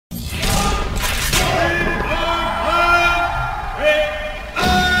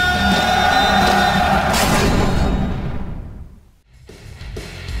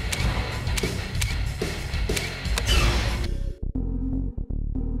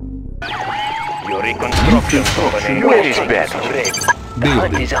Yuri construction. Where is bed? The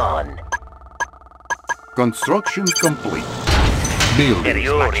hunt is on. Construction complete. Building.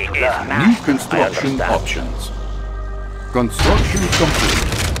 Yuri is New master. construction options. Construction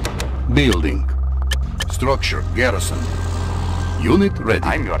complete. Building. Structure garrison. Unit ready.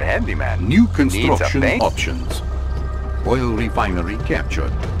 I'm your handyman. New Needs a construction paint? options. Oil refinery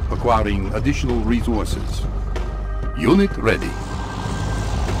captured. Acquiring additional resources. Unit ready.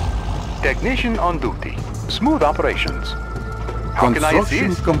 Technician on duty. Smooth operations. How can I Construction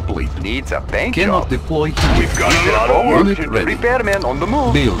assist? complete. Needs a paint Cannot job. deploy here. We've got a lot of work Unit to do. ready. Repairman on the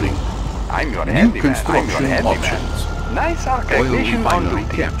move. Building. I'm your New handyman. I'm your construction handyman. options. Nice Oil technician on refinery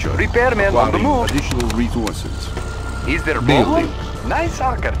duty. captured. Repairman on the Acquiring move. additional resources. Is there a Building. problem? Nice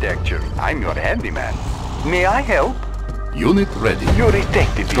architecture. I'm your handyman. May I help? Unit ready. Yuri, take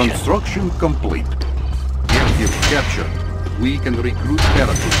division. Construction complete. Airfield captured. We can recruit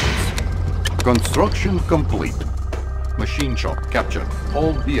paratroopers. Construction complete. Machine shop captured.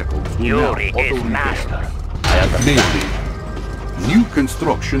 All vehicles will now Yuri is auto-repair. master. I understand. Building. New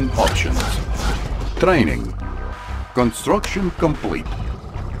construction options. Training. Construction complete.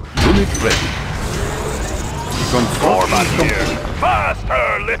 Unit ready. Construction complete.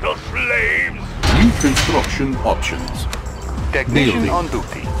 Faster, little slaves! New construction options. Technician Building. on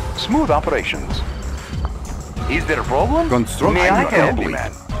duty. Smooth operations. Is there a problem? Construction May I help, complete.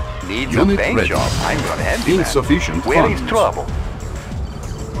 man? Needs Unit a paint ready. job. I'm your handyman. Insufficient Where is funds. trouble?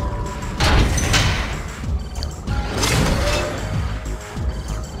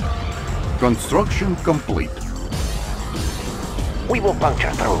 Construction complete. We will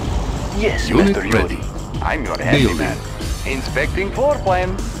puncture through. Yes, Unit Mr. ready. Yuri. I'm your handyman. Inspecting floor plan.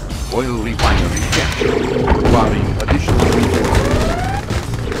 Oil refinery captured. Acquiring additional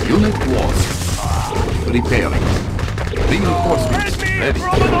resources. Unit lost. Repairing. Reinforcements ready.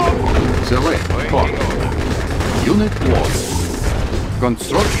 Select part. Unit lost.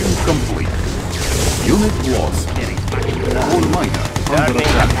 Construction complete. Unit lost. All miner under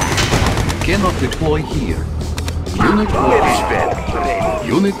attack. Cannot deploy here. Unit lost.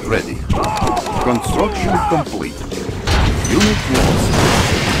 Unit ready. Construction complete. Unit lost.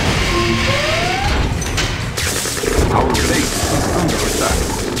 Our base is under attack.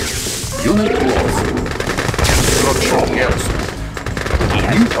 Unit lost. Construction garrison.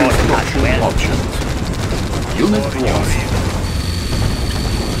 New construction options. Unit lost.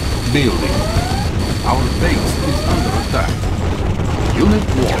 Building. Our base is under attack. Unit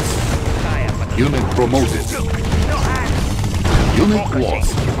lost. Unit promoted. Unit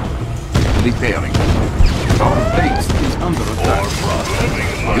lost. Repairing. Our base is under attack.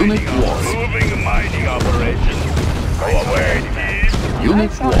 Unit lost. Moving mining operation. Go away, please. Unit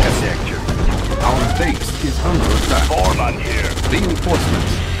Nice lost. architecture. Our base is under attack. Foreman here.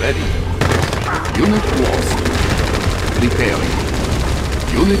 Reinforcements ready. Unit lost. Repairing.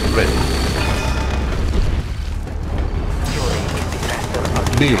 Unit ready.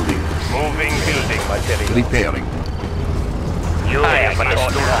 Building. Moving building material. Repairing. I am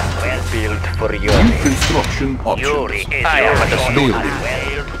well built for New Yuri. construction Yuri options. is I am Building.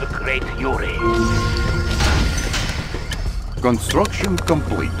 well to the great Yuri. Construction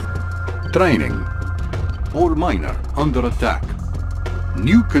complete. Training. Ore miner under attack.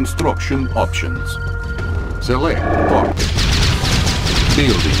 New construction options. Select target.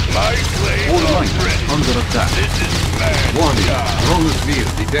 Building. My slaves Ore are miner ready. under attack. This is man. Warning. Chronosphere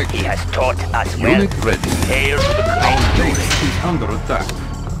He detected. has taught us well. Unit ready. Hail to the Our great base is under attack.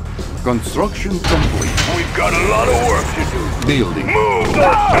 Construction complete. We've got a lot of work to do. Building. Move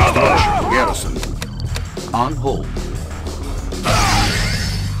that brother. Structure garrison. On hold.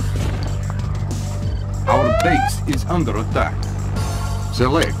 Our base is under attack.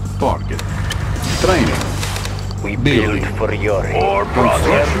 Select target. Training. We Building. build for Yuri. Or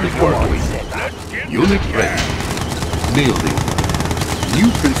Construction complete. Unit ready. Building. New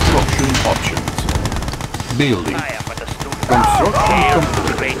construction options. Building. Construction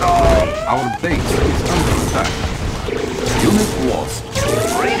complete. Our base is under attack. Unit lost.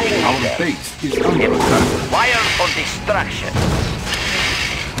 Our base is under attack. Fire for destruction.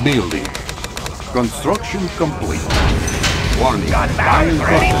 Building. Construction complete. Warning. Iron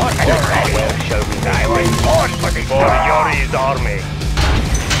Ready curtain for check. well, show me thy report for Yuri's army.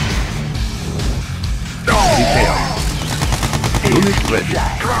 Repair. Unit ready.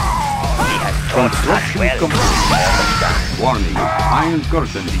 Construction complete. Warning. Iron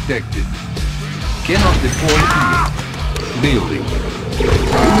curtain detected. Cannot deploy here. Building.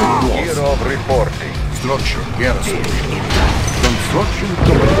 Unit lost. of reporting. Structure garrison. Construction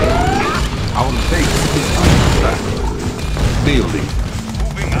complete. Our base is under attack. Building.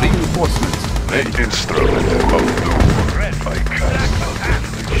 Reinforcements Ready. Instrument of doom. I cast a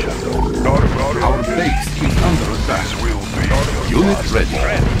deadly shadow. Our base is under attack. This will be Unit ready.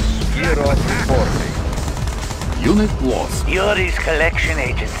 Year of reporting. Unit lost. Yuri's collection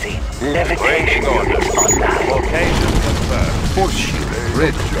agency. Levitation units online. Location confirmed. Force shield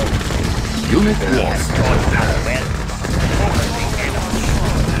ready. Unit lost.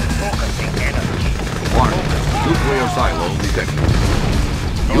 One. Nuclear silo detected.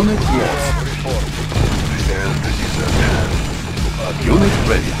 Unit lost. Enemies at hand. Unit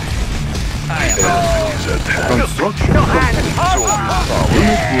ready. Enemies at hand. Construction complete.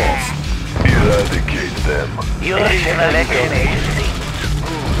 Unit lost. Eradicate them. Yuri's collection agency.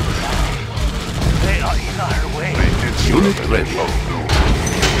 They are in our way. Unit ready.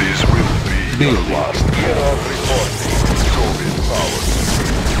 This will be the Building. last year of reporting. Soviet power.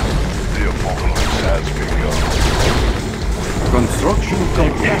 The apocalypse has begun. Construction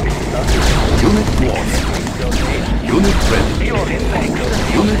complete. Unit lost. Unit ready.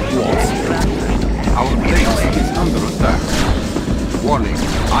 Unit lost. Our base is under attack. Warning,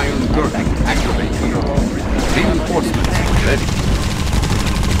 Iron Curtain activated. Reinforcements ready.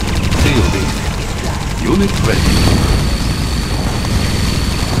 Building. Unit ready.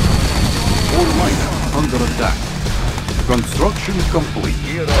 All miner under attack. Construction complete.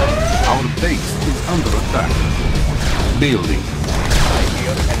 Our base is under attack. Building.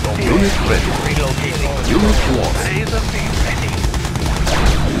 Unit ready. Unit lost.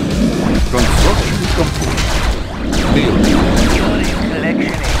 Construction complete. Building. Yuri's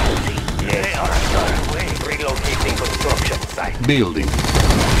collection agency. They are on our way. Relocating construction site. Building.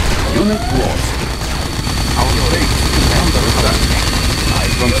 Unit lost. Our base is under attack.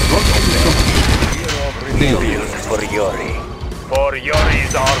 Construction complete. Building. For Yuri. For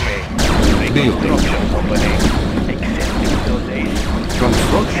Yuri's army. Building. Company. Accepting donation.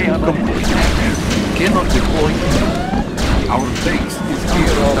 Construction complete. Cannot deploy. Our base is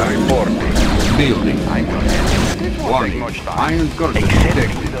under attack. Reporting. Building. Warning. Iron Curtain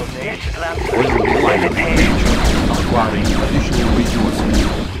detected. Oil decline major. Acquiring additional resources.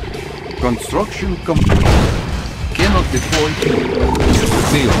 Construction complete. Cannot deploy.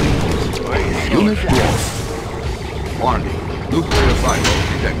 Building. Unit lost. Warning. Nuclear silo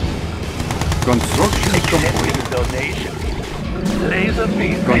detected. Construction complete. Donation. Laser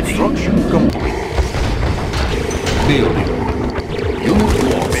beam ready. Construction complete. Building. Unit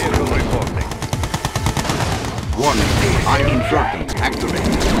lost. Reporting. Warning. Iron Curtain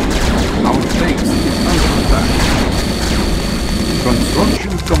activated. Our base is under attack.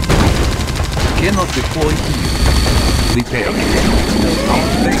 Construction complete. Cannot deploy here. Repairing. Our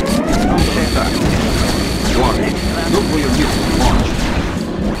base is under attack. Warning. Nuclear missile launched.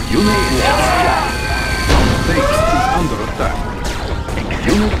 Unit lost. Our base is under attack.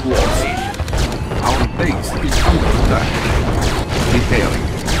 Unit lost. Our base is under attack. Repairing.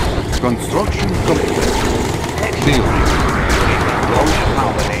 Construction complete. Building. Low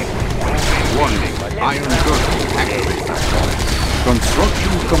power. Warning. Iron Curtain activated.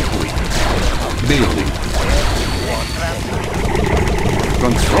 Construction complete. Building.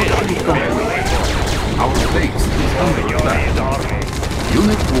 Construction complete. Our base is under attack.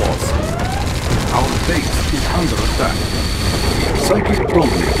 Unit lost. Our base is under attack. Psychic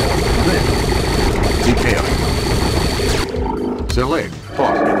program ready. Repairing. Select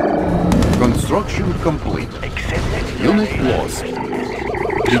part. Construction complete. Unit lost.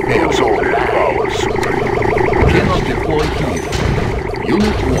 Repairing. Soviet power supreme. Cannot deploy here.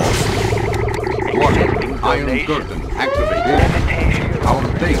 Unit lost. Warning. Iron Curtain activated. Our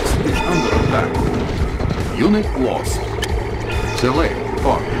base is under attack. Unit lost. Select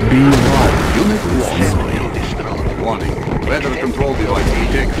part. Unit lost. Warning. Weather control device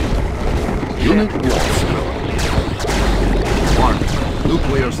detected. Unit lost. Warning.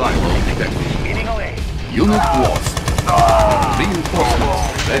 Nuclear silo detected. Unit lost.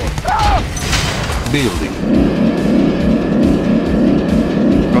 Reinforcements ready. Building.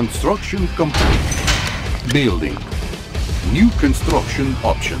 Construction complete. Building. New construction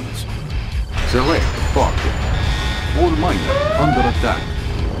options. Select target. All miner under attack.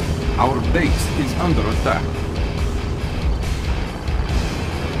 Our base is under attack.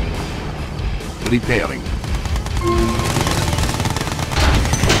 Repairing.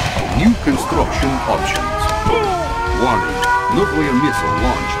 New construction options. Warning. Nuclear missile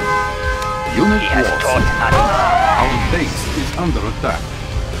launched. Unit lost. Our base is under attack.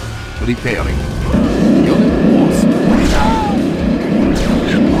 Repairing. Unit lost.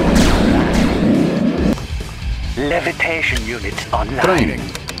 Levitation units online. Training.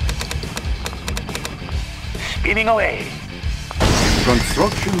 Spinning away.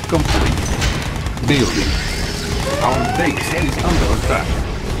 Construction complete. Building. Our base is under attack.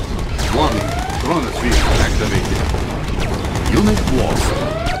 Warning, chronosphere activated. Unit lost.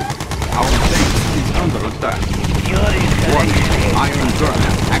 Our base is under attack. Warning, iron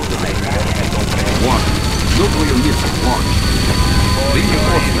curtain activated. Warning, nuclear missile launched.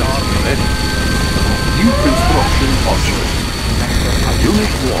 Reinforcements ready. New construction option.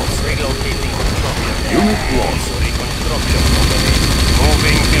 Unit lost. Unit lost.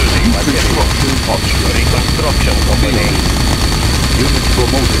 Moving building New material. construction option. Reconstruction company. Unit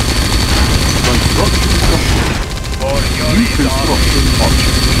promoted. Construction complete. For New Yuri. construction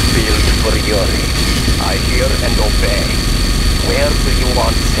option. Build for Yuri. I hear and obey. Where do you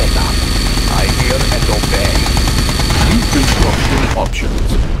want setup? I hear and obey. New construction options.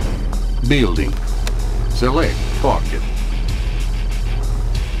 Building. Select target.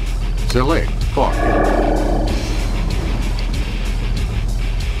 Select target.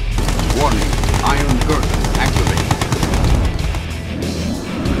 Warning, iron curtain activated.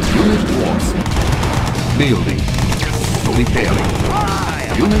 Unit lost. Building. Repairing.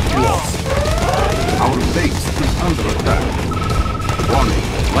 Unit lost. Our base is under attack. Warning,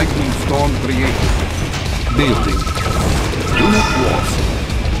 lightning storm created. Building. Unit lost.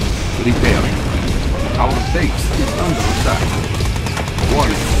 Repairing. Our base is under attack.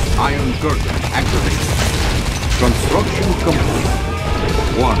 Warning, iron curtain activated. Construction complete.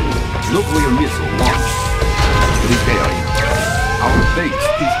 Warning, nuclear missile launched. Repairing. Our base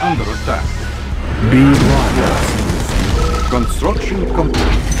is under attack. Construction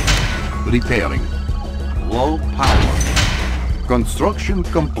complete. Repairing. Low power. Construction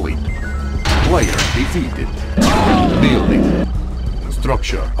complete. Player defeated. Building.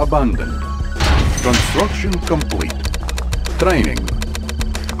 Structure abandoned. Construction complete. Training.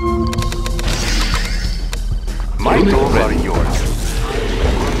 My Unit tools are ready. yours.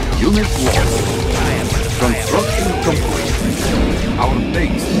 Unit lost. Construction complete. Our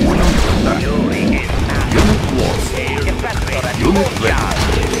base is under attack. Unit lost. Unit ready.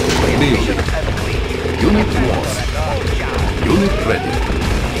 Building. Unit lost. Unit ready.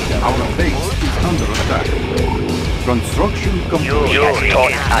 Our base is under attack. Construction complete.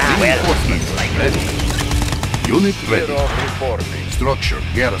 Reinforcements ready. Unit ready. Structure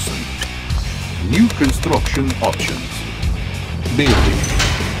garrison. New construction options. Building.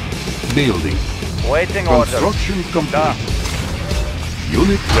 Building. Waiting order. Construction complete.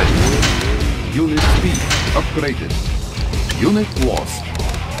 Unit ready. Unit speed upgraded. Unit lost.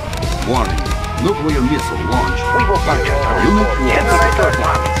 Warning. Nuclear missile launched. We will puncture. Unit lost. Generator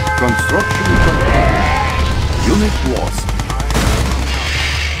one. Construction complete. Unit lost.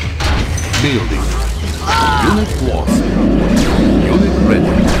 Building. Unit lost. Unit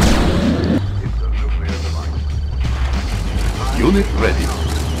ready. Unit ready.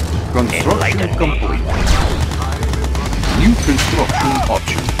 Construction complete. New construction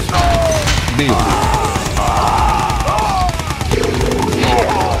options. Building.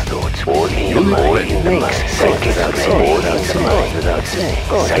 Unit ready.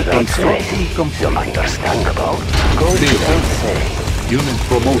 Construction complete. Building. Unit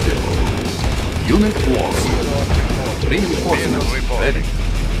promoted. Unit lost. Reinforcements ready.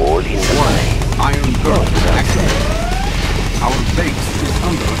 One. Iron curtain activated. Our base is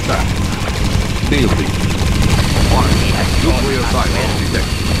under attack. Building. One. Nuclear silo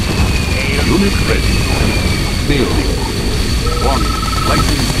detected. Unit ready. Building. One.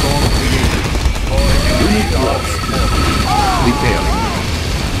 Lightning storm created. Unit lost. Repairing.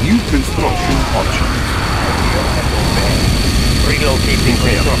 New construction options. Relocating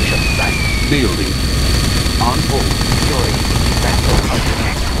construction site. Building. On hold. Yuri. Vessel under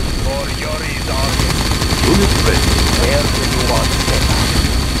attack. For Yuri's army. Unit ready. Where do you want setup?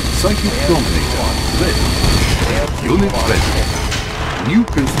 Psychic Dominator ready. Unit ready. New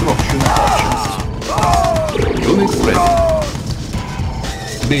construction options. Unit ready.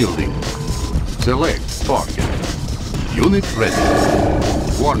 Building. Select target. Unit ready.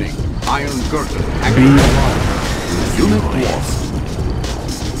 Warning. Iron curtain activated. Unit lost.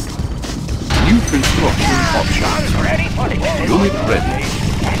 New construction options. Unit ready.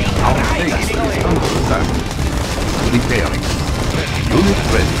 Our base is under attack. Repairing. Unit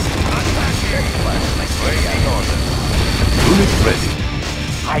ready. Unit ready.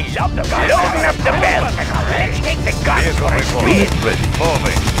 I love the gun. Loading up the bell. Let's take the gun for a spin. Unit ready.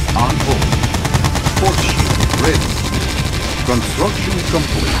 Moving. On hold. Port shield ready. Construction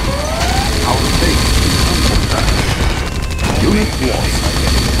complete. Our base is under attack. Unit lost.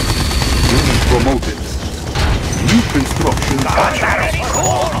 Unit promoted. New construction options.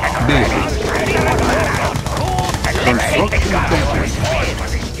 Building. Construction complete.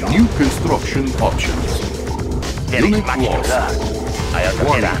 New construction options. There is Unit much to lost. learn. I understand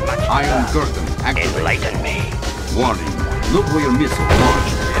Warning, much to Iron learn. Curtain activated. Enlighten me. Warning, nuclear missile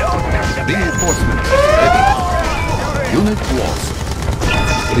launched. Reinforcements ready. Unit lost.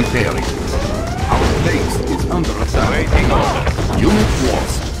 Repairing. Our base is under attack. Unit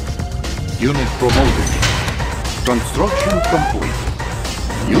lost. Unit promoted. Construction complete.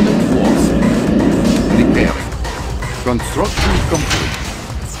 Unit lost. Repairing. Construction complete.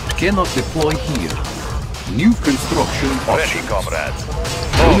 Cannot deploy here. New construction Ready, options. comrades.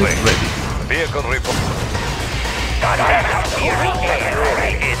 Unit Moving. ready. Vehicle report.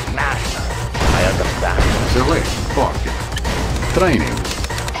 Yuri is master. I understand. Select target. Training.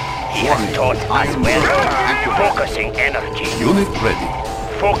 He has taught us well. Activate. Focusing energy. Unit ready.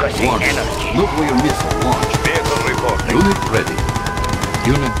 Focusing Warning. energy. Nuclear missile launched. Vehicle reporting. Unit ready.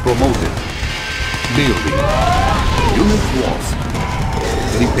 Unit promoted. Building. Unit lost.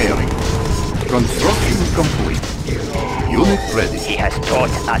 Repairing. Construction complete. Unit ready. He has taught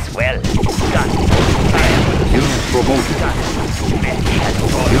us well. Done. Fire. Unit promoted. He has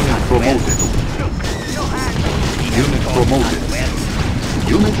taught Unit us promoted. Unit promoted. well.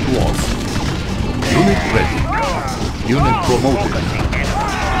 Unit lost. Unit ready. Unit promoted.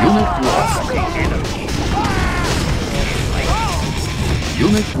 Unit lost.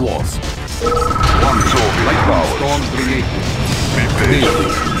 Unit lost. One lightning storm created.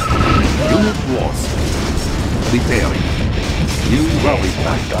 Building. Unit lost. Repairing. New rally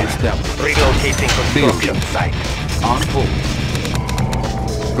point established. Relocating construction Building. site. On hold.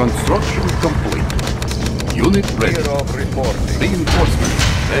 Construction complete. Unit ready. Clear of reporting. Reinforcements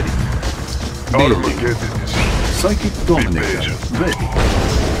ready. Building. Armageddon is Psychic Dominator ready.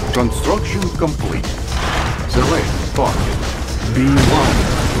 Construction complete. Select target. B1.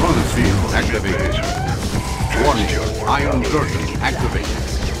 Chronosphere activated. Warning. Iron Curtain activated.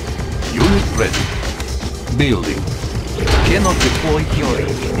 Unit ready. Building. Cannot deploy Yuri here.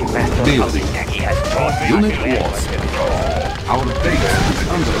 is the master Building. of tech. He has taught us Unit well. lost. Our base is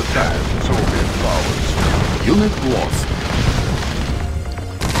under attack. Soviet powers. Unit lost.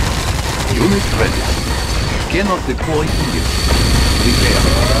 Unit ready. Cannot deploy here. Repair.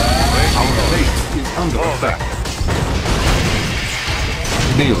 Our base is under attack.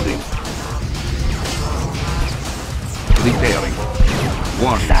 Building. Repairing.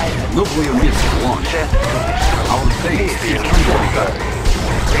 Warning. Nuclear missile launch. Our base is under attack.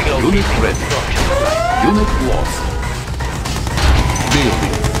 Unit ready. Unit lost.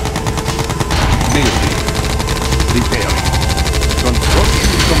 Building. Building. Repairing.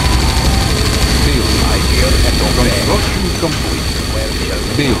 Construction complete. Building. Construction complete.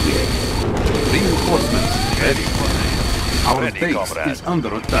 Building. Reinforcements ready. Our Ready, base comrade. is under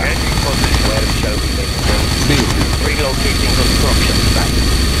attack. Changing position. Where shall we make it? Building. Relocating construction site.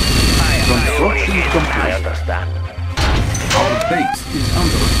 Construction I complete. understand. Our base is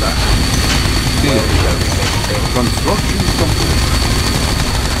under attack. Building. Construction complete.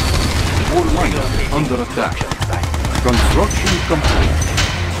 All miners under attack. Construction complete.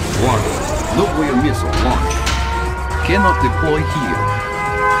 Warning. Nuclear missile launch. Cannot deploy here.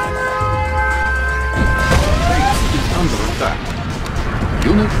 Base is under attack.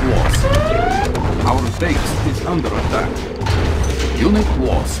 Unit lost. Our base is under attack. Unit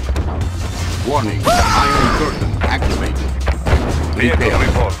lost. Warning. Iron Curtain activated. Vehicle Repair.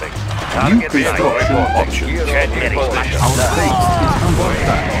 reporting. New Target vehicle construction reporting. options. Changing position. Our base is under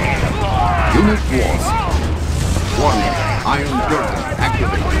attack. Unit lost. Warning. Iron Curtain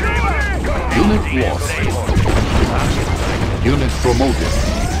activated. Unit lost. Unit promoted.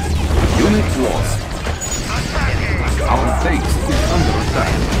 Unit lost. Our base is under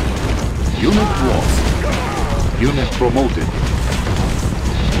attack. Unit lost. Unit promoted.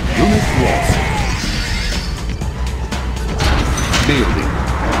 Unit lost. Building.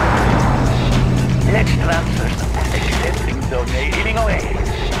 Let's transfer accepting donation away.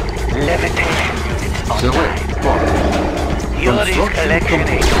 Levitation units Select online. target. Yuri's Construction collection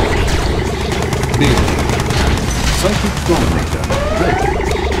complete. agency. Building. Psychic Dominator ready.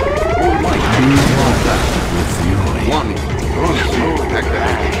 All might be on that. Warning. Chronosphere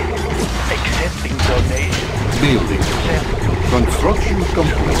activated. Accepting donation. Building. Construction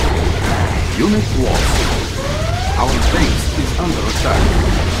complete. Unit lost. Our base is under attack.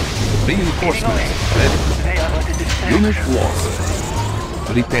 Reinforcements ready. They are under distraction. Unit lost.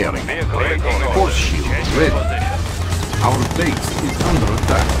 Repairing. Force shield ready. Our base is under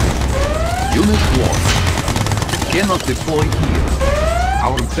attack. Unit lost. Cannot deploy here.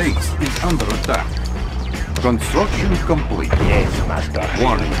 Our base is under attack. Construction complete. Yes, Master.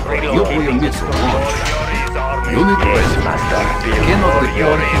 Warning. Nuclear missile launch. Unit Yes, ready. Master. Cannot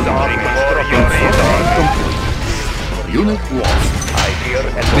deploy here. Construction complete. Unit lost. I hear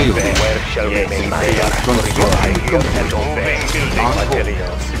and Building. obey. Where shall we make Master? Construction I hear and complete. obey. On hold.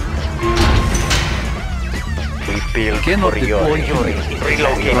 Materials. We build Cannot for deploy Yuri. here.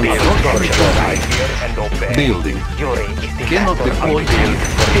 Relocating Construction structures. I complete. hear and obey. Building. Yuri is the Cannot master. deploy I build here.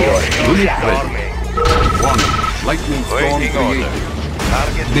 for Yuri. Unit ready. Warning. Lightning storm Waiting order. created.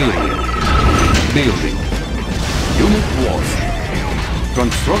 Target Building. Building. Unit lost.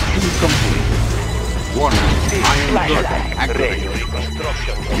 Construction complete. Warning. Iron curtain activated.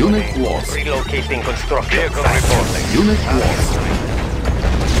 Construction. Unit lost. Relocating construction. Vehicle reporting. Unit lost.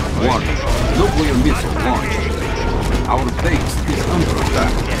 Warning. Nuclear missile launched. Our base is under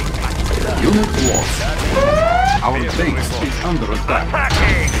attack. Unit lost. Our base is under attack.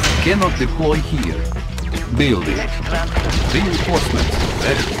 Cannot deploy here. Building. Reinforcements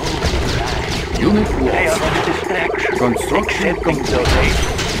ready. Unit lost. Construction complete.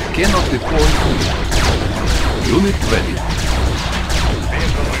 Cannot deploy here. Unit ready.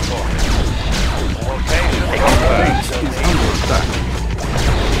 Our base is under attack.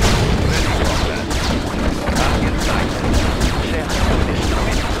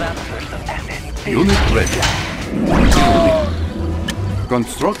 Unit ready. Building.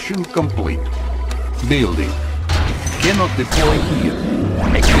 Construction complete. Building. Cannot deploy here.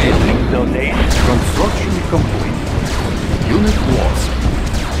 Building. Construction complete. Unit lost.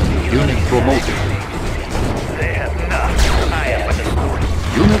 Unit promoted.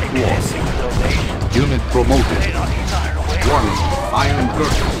 Unit lost. Unit promoted. Warning. Iron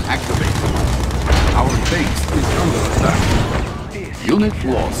curtain activated. Our base is under attack. Unit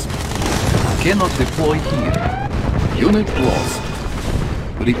lost. Cannot deploy here. Unit lost.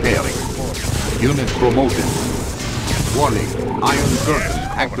 Repairing. Unit promoted. Warning. Iron curtain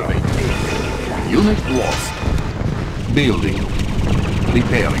activated. Unit lost. Building.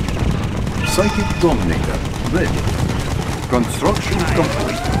 Repairing. Psychic Dominator ready. Construction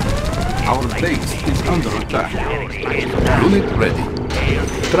complete. Our base is under attack. Unit ready.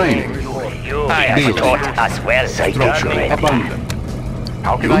 Training. I have Building. taught as well, Structure Sir. abandoned.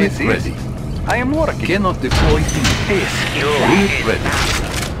 How can I Unit assist? ready. I am working. Cannot deploy here. This Unit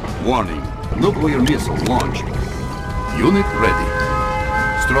ready. Warning. Nuclear missile launched. Unit ready.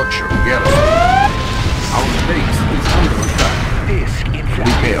 Structure garrison. Our base is under attack.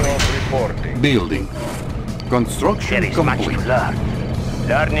 Repairing. reporting. Building. Construction There is much to complete. learn.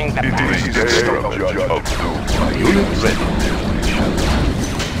 Learning the It is the destruction of doom. Unit ready.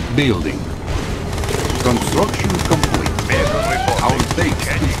 Building. Construction complete. Vehicle reporting. Our base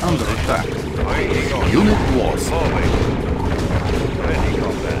is under attack. Waiting order. Unit lost. Moving. Ready,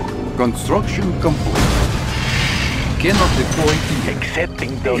 combat. Construction complete. Cannot deploy here.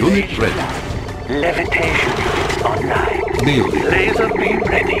 Accepting Unit ready. Levitation units online. Building. Laser beam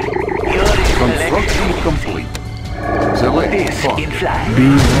ready. Yuri Construction complete. Select This target. in flight.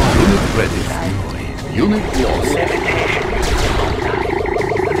 Unit ready. Unit lost. Levitation units online.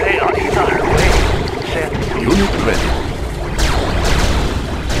 They are in our way. Set Unit ready.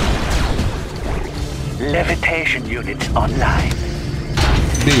 levitation units online.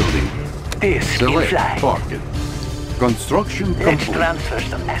 Building. This in Select flight. target. Construction Let's complete. transfer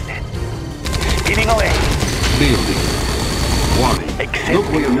some assets. Spinning away. Building. Warning. Accepting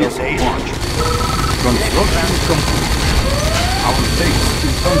Nuclear missile donation. launched. Construction complete. Our base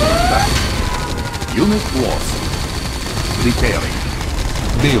is under attack. Unit lost. Repairing.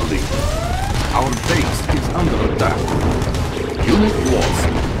 Building. Our base is under attack. Unit lost.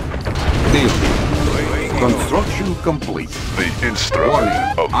 Building. Construction complete. The instrument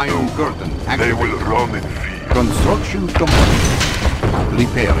Warning. of Iron doom. curtain They will activated. run in fear. Construction complete.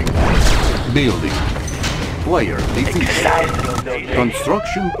 Repairing. Building. Player defeated.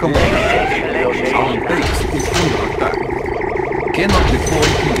 Construction complete. Our base is under attack. Cannot deploy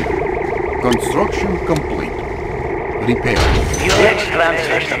here. Construction complete. Repairing. Let's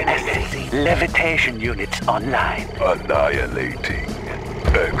transfer some assets. Levitation units online. Annihilating.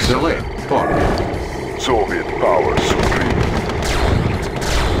 Excellent. Select target. Soviet power supreme.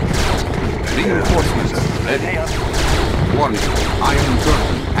 Reinforcements ready. Warning. Iron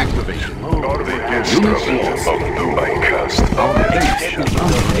curtain activation. The instrument of doom. I cast Our base is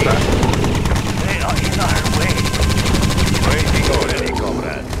under attack. They are in our way. waiting order,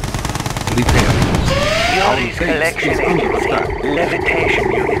 comrade. Repairing. Yuri's base collection is under agency. attack. Levitation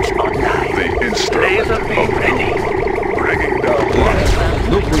units online. The instrument Laser of beam ready. doom. Bringing down Warning.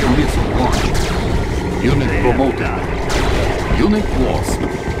 Nuclear missile launched. Unit promoted. Unit lost.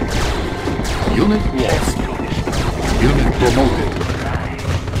 Unit lost. Unit promoted.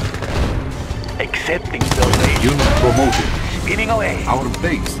 Accepting donation. Unit promoted. Spinning away. Our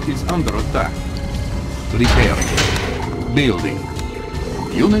base is under attack. Repairing. Building.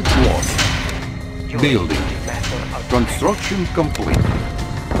 Unit lost. Building. Construction complete.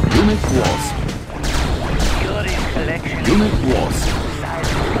 Unit lost. Yuri's collection. Unit lost.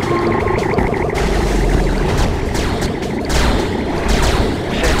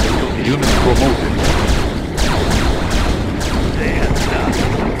 Unit promoted.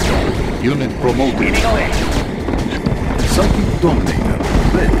 Unit promoted. Spinning away. Psychic Dominator.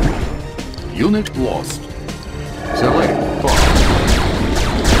 Ready. Unit lost. Select target.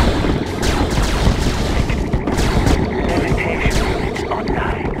 Levitation units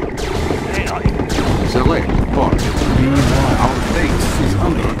online. Select target. Our base is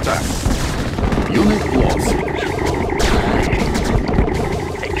under attack. Unit lost.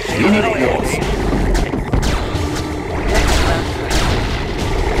 Unit lost.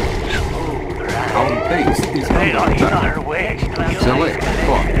 Our base is under attack. Select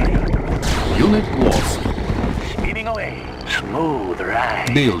target. Unit lost. Spinning away. Smooth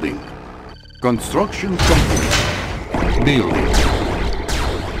ride. Building. Construction complete. Building.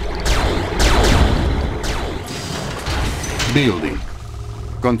 Building.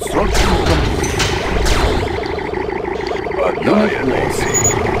 Construction complete. Unit lost.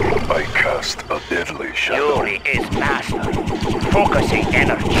 I cast a deadly shadow. Yuri is master. Focusing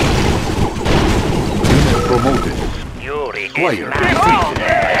energy. Unit promoted. Yuri is Player master.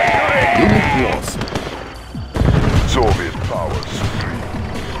 Unit lost. Soviet powers.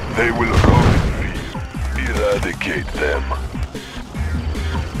 They will run in fear. Eradicate them.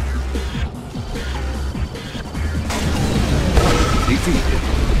 Defeated.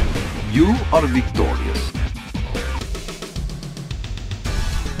 You are victorious.